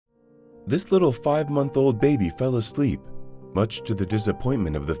This little 5-month-old baby fell asleep, much to the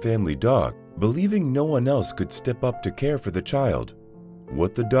disappointment of the family dog, believing no one else could step up to care for the child.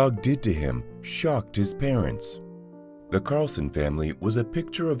 What the dog did to him shocked his parents. The Carlson family was a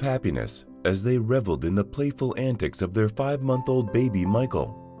picture of happiness as they reveled in the playful antics of their 5-month-old baby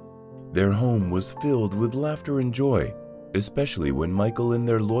Michael. Their home was filled with laughter and joy, especially when Michael and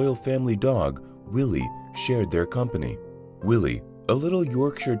their loyal family dog, Willy, shared their company. Willy, a little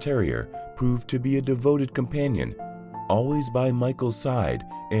Yorkshire terrier, proved to be a devoted companion, always by Michael's side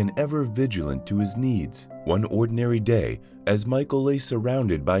and ever vigilant to his needs. One ordinary day, as Michael lay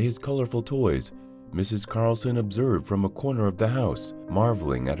surrounded by his colorful toys, Mrs. Carlson observed from a corner of the house,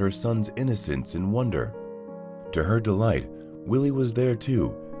 marveling at her son's innocence and wonder. To her delight, Willy was there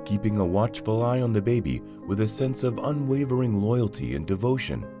too, keeping a watchful eye on the baby with a sense of unwavering loyalty and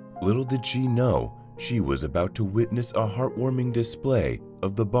devotion. Little did she know, she was about to witness a heartwarming display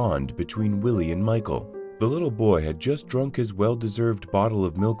of the bond between Willy and Michael. The little boy had just drunk his well-deserved bottle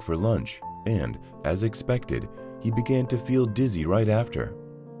of milk for lunch, and, as expected, he began to feel dizzy right after.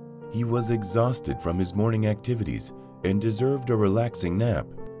 He was exhausted from his morning activities and deserved a relaxing nap.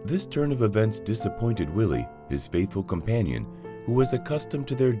 This turn of events disappointed Willy, his faithful companion, who was accustomed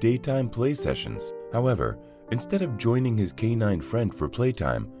to their daytime play sessions. However, instead of joining his canine friend for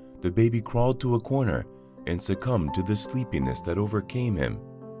playtime, the baby crawled to a corner and succumbed to the sleepiness that overcame him.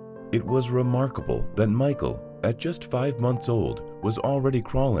 It was remarkable that Michael, at just 5 months old, was already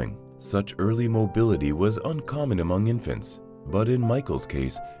crawling. Such early mobility was uncommon among infants, but in Michael's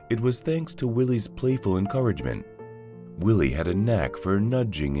case, it was thanks to Willy's playful encouragement. Willy had a knack for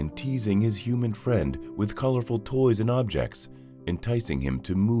nudging and teasing his human friend with colorful toys and objects, enticing him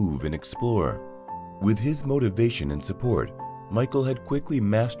to move and explore. With his motivation and support, Michael had quickly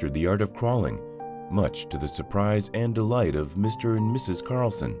mastered the art of crawling, much to the surprise and delight of Mr. and Mrs.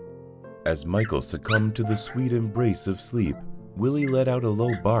 Carlson. As Michael succumbed to the sweet embrace of sleep, Willy let out a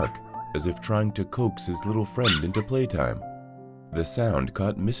low bark, as if trying to coax his little friend into playtime. The sound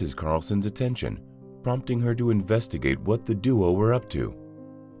caught Mrs. Carlson's attention, prompting her to investigate what the duo were up to.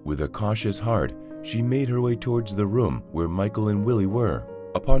 With a cautious heart, she made her way towards the room where Michael and Willy were.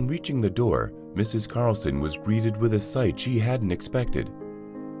 Upon reaching the door, Mrs. Carlson was greeted with a sight she hadn't expected.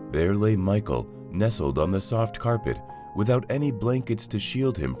 There lay Michael, nestled on the soft carpet, without any blankets to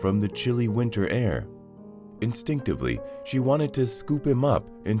shield him from the chilly winter air. Instinctively, she wanted to scoop him up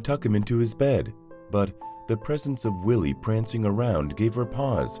and tuck him into his bed, but the presence of Willy prancing around gave her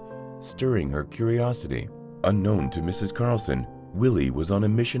pause, stirring her curiosity. Unknown to Mrs. Carlson, Willy was on a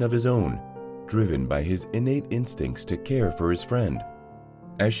mission of his own, driven by his innate instincts to care for his friend.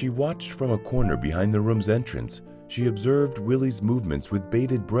 As she watched from a corner behind the room's entrance, she observed Willy's movements with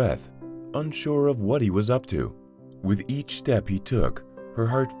bated breath, unsure of what he was up to. With each step he took, her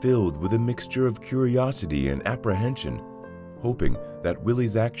heart filled with a mixture of curiosity and apprehension, hoping that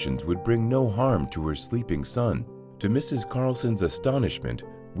Willy's actions would bring no harm to her sleeping son. To Mrs. Carlson's astonishment,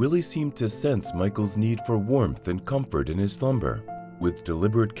 Willy seemed to sense Michael's need for warmth and comfort in his slumber. With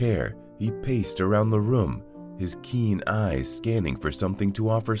deliberate care, he paced around the room, his keen eyes scanning for something to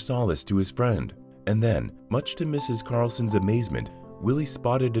offer solace to his friend. And then, much to Mrs. Carlson's amazement, Willy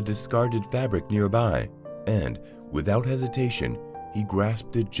spotted a discarded fabric nearby, and, without hesitation, he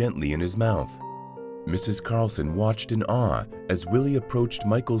grasped it gently in his mouth. Mrs. Carlson watched in awe as Willy approached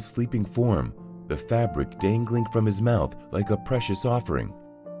Michael's sleeping form, the fabric dangling from his mouth like a precious offering.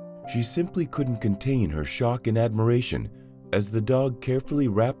 She simply couldn't contain her shock and admiration as the dog carefully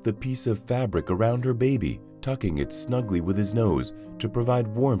wrapped the piece of fabric around her baby, tucking it snugly with his nose to provide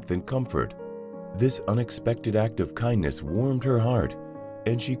warmth and comfort. This unexpected act of kindness warmed her heart,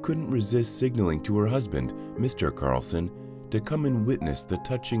 and she couldn't resist signaling to her husband, Mr. Carlson, to come and witness the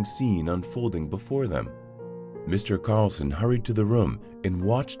touching scene unfolding before them. Mr. Carlson hurried to the room and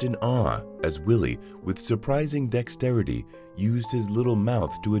watched in awe as Willy, with surprising dexterity, used his little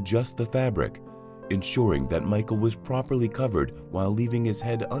mouth to adjust the fabric, ensuring that Michael was properly covered while leaving his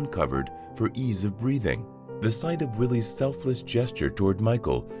head uncovered for ease of breathing. The sight of Willy's selfless gesture toward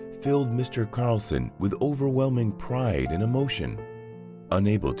Michael filled Mr. Carlson with overwhelming pride and emotion.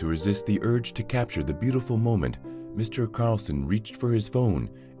 Unable to resist the urge to capture the beautiful moment, Mr. Carlson reached for his phone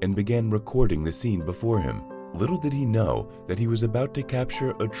and began recording the scene before him. Little did he know that he was about to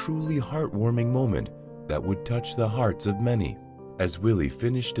capture a truly heartwarming moment that would touch the hearts of many. As Willy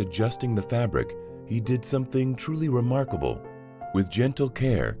finished adjusting the fabric, he did something truly remarkable. With gentle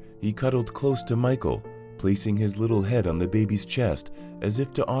care, he cuddled close to Michael, placing his little head on the baby's chest as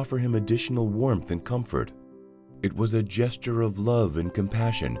if to offer him additional warmth and comfort. It was a gesture of love and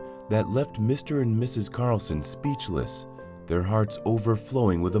compassion that left Mr. and Mrs. Carlson speechless, their hearts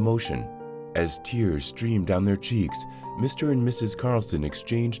overflowing with emotion. As tears streamed down their cheeks, Mr. and Mrs. Carlson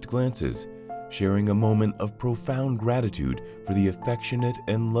exchanged glances, sharing a moment of profound gratitude for the affectionate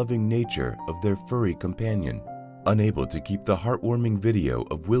and loving nature of their furry companion. Unable to keep the heartwarming video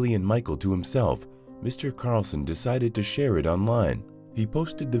of Willy and Michael to himself, Mr. Carlson decided to share it online. He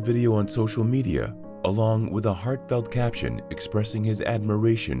posted the video on social media, along with a heartfelt caption expressing his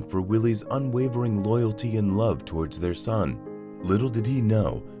admiration for Willy's unwavering loyalty and love towards their son. Little did he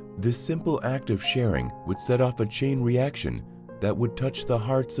know, this simple act of sharing would set off a chain reaction that would touch the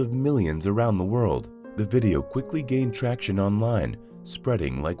hearts of millions around the world. The video quickly gained traction online,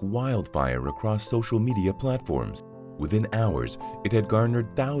 spreading like wildfire across social media platforms. Within hours, it had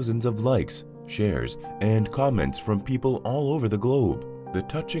garnered thousands of likes, shares, and comments from people all over the globe. The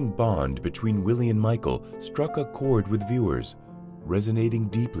touching bond between Willy and Michael struck a chord with viewers, resonating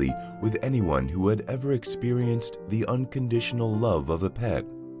deeply with anyone who had ever experienced the unconditional love of a pet.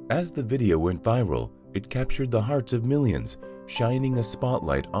 As the video went viral, it captured the hearts of millions, shining a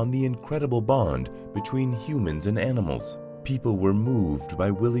spotlight on the incredible bond between humans and animals. People were moved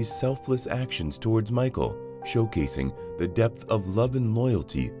by Willy's selfless actions towards Michael, showcasing the depth of love and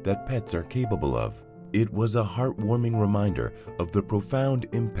loyalty that pets are capable of. It was a heartwarming reminder of the profound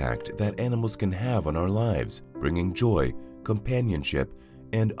impact that animals can have on our lives, bringing joy, companionship,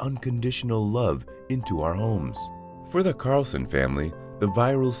 and unconditional love into our homes. For the Carlson family, the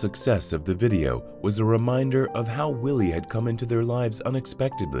viral success of the video was a reminder of how Willy had come into their lives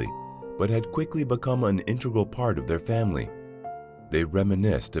unexpectedly, but had quickly become an integral part of their family. They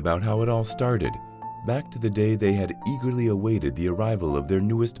reminisced about how it all started, back to the day they had eagerly awaited the arrival of their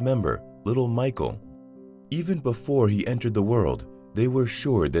newest member, little Michael. Even before he entered the world, they were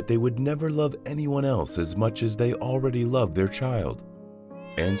sure that they would never love anyone else as much as they already loved their child.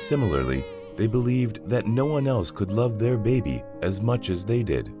 And similarly, they believed that no one else could love their baby as much as they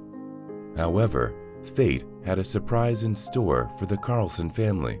did. However, fate had a surprise in store for the Carlson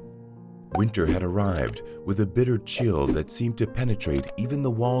family. Winter had arrived with a bitter chill that seemed to penetrate even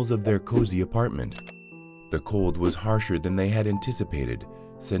the walls of their cozy apartment. The cold was harsher than they had anticipated,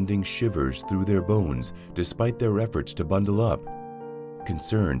 sending shivers through their bones despite their efforts to bundle up.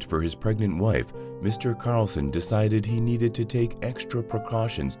 Concerned for his pregnant wife, Mr. Carlson decided he needed to take extra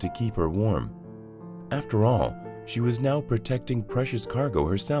precautions to keep her warm. After all, she was now protecting precious cargo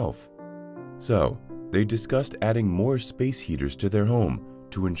herself. So, they discussed adding more space heaters to their home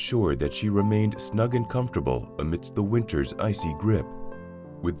to ensure that she remained snug and comfortable amidst the winter's icy grip.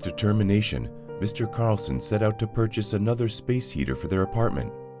 With determination, Mr. Carlson set out to purchase another space heater for their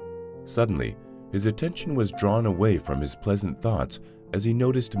apartment. Suddenly, his attention was drawn away from his pleasant thoughts as he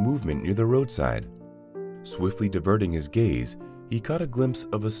noticed movement near the roadside. Swiftly diverting his gaze, he caught a glimpse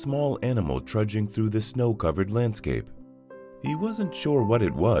of a small animal trudging through the snow-covered landscape. He wasn't sure what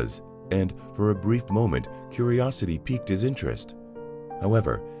it was, and for a brief moment, curiosity piqued his interest.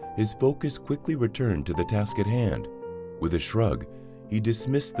 However, his focus quickly returned to the task at hand. With a shrug, he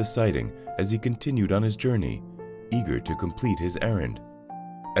dismissed the sighting as he continued on his journey, eager to complete his errand.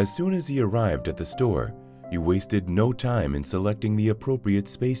 As soon as he arrived at the store, he wasted no time in selecting the appropriate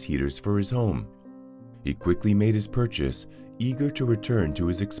space heaters for his home. He quickly made his purchase, eager to return to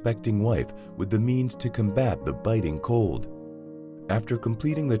his expecting wife with the means to combat the biting cold. After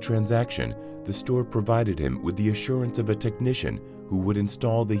completing the transaction, the store provided him with the assurance of a technician who would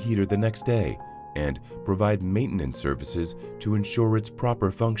install the heater the next day and provide maintenance services to ensure its proper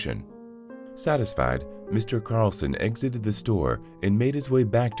function. Satisfied, Mr. Carlson exited the store and made his way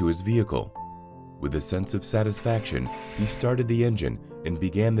back to his vehicle. With a sense of satisfaction, he started the engine and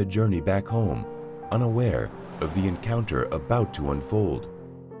began the journey back home, unaware of the encounter about to unfold.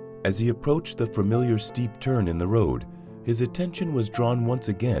 As he approached the familiar steep turn in the road, his attention was drawn once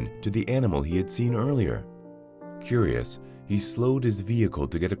again to the animal he had seen earlier. Curious, he slowed his vehicle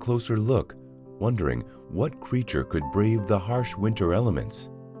to get a closer look, wondering what creature could brave the harsh winter elements.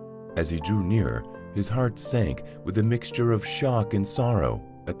 As he drew nearer, his heart sank with a mixture of shock and sorrow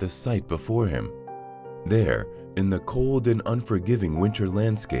at the sight before him. There, in the cold and unforgiving winter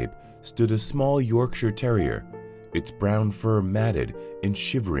landscape, stood a small Yorkshire terrier, its brown fur matted and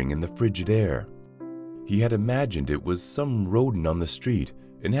shivering in the frigid air. He had imagined it was some rodent on the street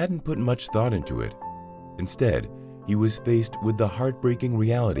and hadn't put much thought into it. Instead, he was faced with the heartbreaking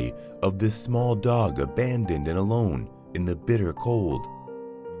reality of this small dog abandoned and alone in the bitter cold.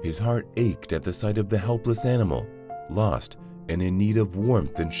 His heart ached at the sight of the helpless animal, lost and in need of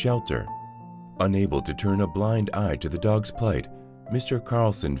warmth and shelter. Unable to turn a blind eye to the dog's plight, Mr.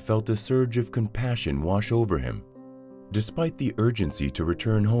 Carlson felt a surge of compassion wash over him. Despite the urgency to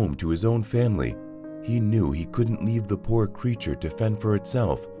return home to his own family, He knew he couldn't leave the poor creature to fend for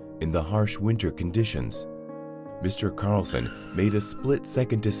itself in the harsh winter conditions. Mr. Carlson made a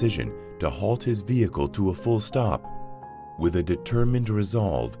split-second decision to halt his vehicle to a full stop. With a determined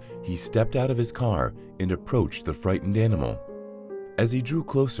resolve, he stepped out of his car and approached the frightened animal. As he drew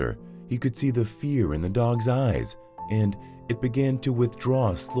closer, he could see the fear in the dog's eyes, and it began to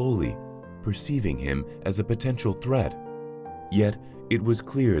withdraw slowly, perceiving him as a potential threat. Yet, it was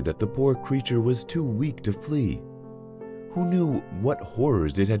clear that the poor creature was too weak to flee. Who knew what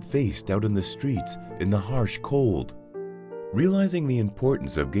horrors it had faced out in the streets in the harsh cold? Realizing the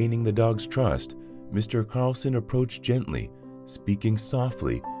importance of gaining the dog's trust, Mr. Carlson approached gently, speaking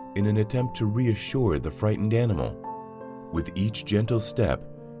softly in an attempt to reassure the frightened animal. With each gentle step,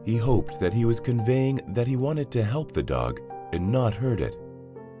 he hoped that he was conveying that he wanted to help the dog and not hurt it.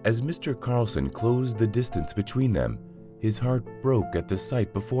 As Mr. Carlson closed the distance between them, his heart broke at the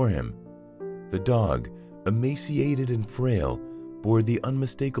sight before him. The dog, emaciated and frail, bore the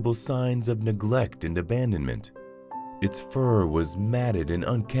unmistakable signs of neglect and abandonment. Its fur was matted and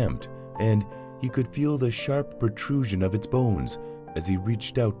unkempt, and he could feel the sharp protrusion of its bones as he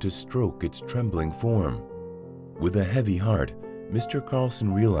reached out to stroke its trembling form. With a heavy heart, Mr.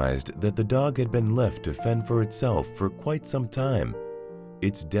 Carlson realized that the dog had been left to fend for itself for quite some time,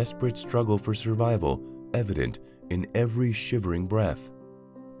 its desperate struggle for survival evident in every shivering breath.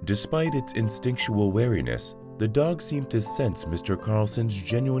 Despite its instinctual wariness, the dog seemed to sense Mr. Carlson's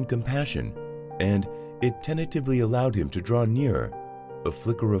genuine compassion, and it tentatively allowed him to draw nearer, a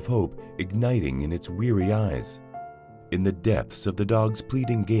flicker of hope igniting in its weary eyes. In the depths of the dog's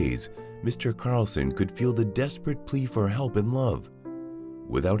pleading gaze, Mr. Carlson could feel the desperate plea for help and love.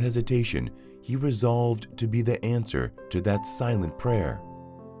 Without hesitation, he resolved to be the answer to that silent prayer.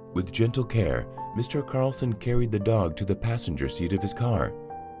 With gentle care, Mr. Carlson carried the dog to the passenger seat of his car,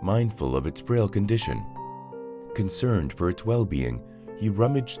 mindful of its frail condition. Concerned for its well-being, he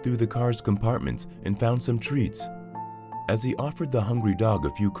rummaged through the car's compartments and found some treats. As he offered the hungry dog a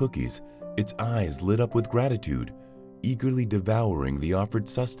few cookies, its eyes lit up with gratitude, eagerly devouring the offered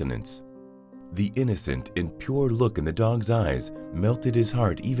sustenance. The innocent and pure look in the dog's eyes melted his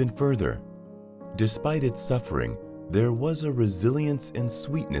heart even further. Despite its suffering, there was a resilience and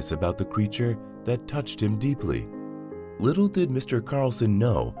sweetness about the creature that touched him deeply. Little did Mr. Carlson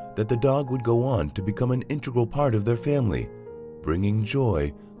know that the dog would go on to become an integral part of their family, bringing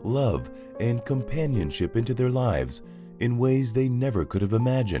joy, love, and companionship into their lives in ways they never could have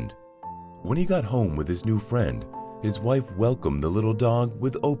imagined. When he got home with his new friend, his wife welcomed the little dog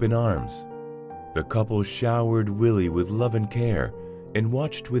with open arms. The couple showered Willy with love and care and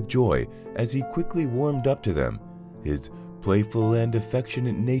watched with joy as he quickly warmed up to them, his playful and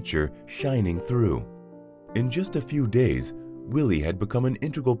affectionate nature shining through. In just a few days, Willy had become an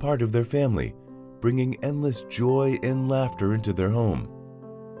integral part of their family, bringing endless joy and laughter into their home.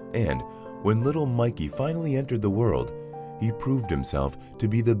 And when little Mikey finally entered the world, he proved himself to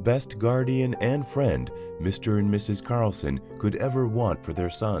be the best guardian and friend Mr. and Mrs. Carlson could ever want for their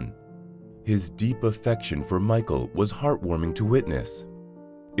son. His deep affection for Michael was heartwarming to witness.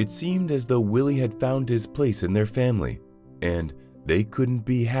 It seemed as though Willy had found his place in their family, and they couldn't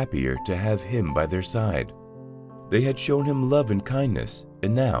be happier to have him by their side. They had shown him love and kindness,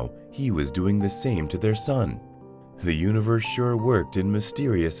 and now he was doing the same to their son. The universe sure worked in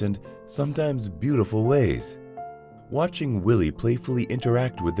mysterious and sometimes beautiful ways. Watching Willy playfully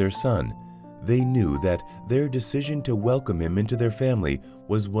interact with their son, they knew that their decision to welcome him into their family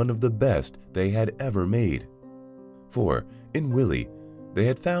was one of the best they had ever made. For, in Willy, they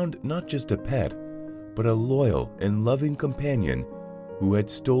had found not just a pet, but a loyal and loving companion who had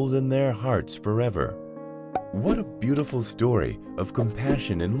stolen their hearts forever. What a beautiful story of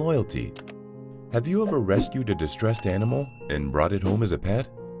compassion and loyalty. Have you ever rescued a distressed animal and brought it home as a pet?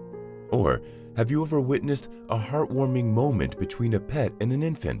 Or have you ever witnessed a heartwarming moment between a pet and an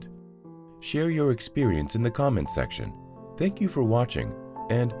infant? Share your experience in the comments section. Thank you for watching,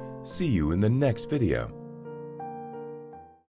 and see you in the next video.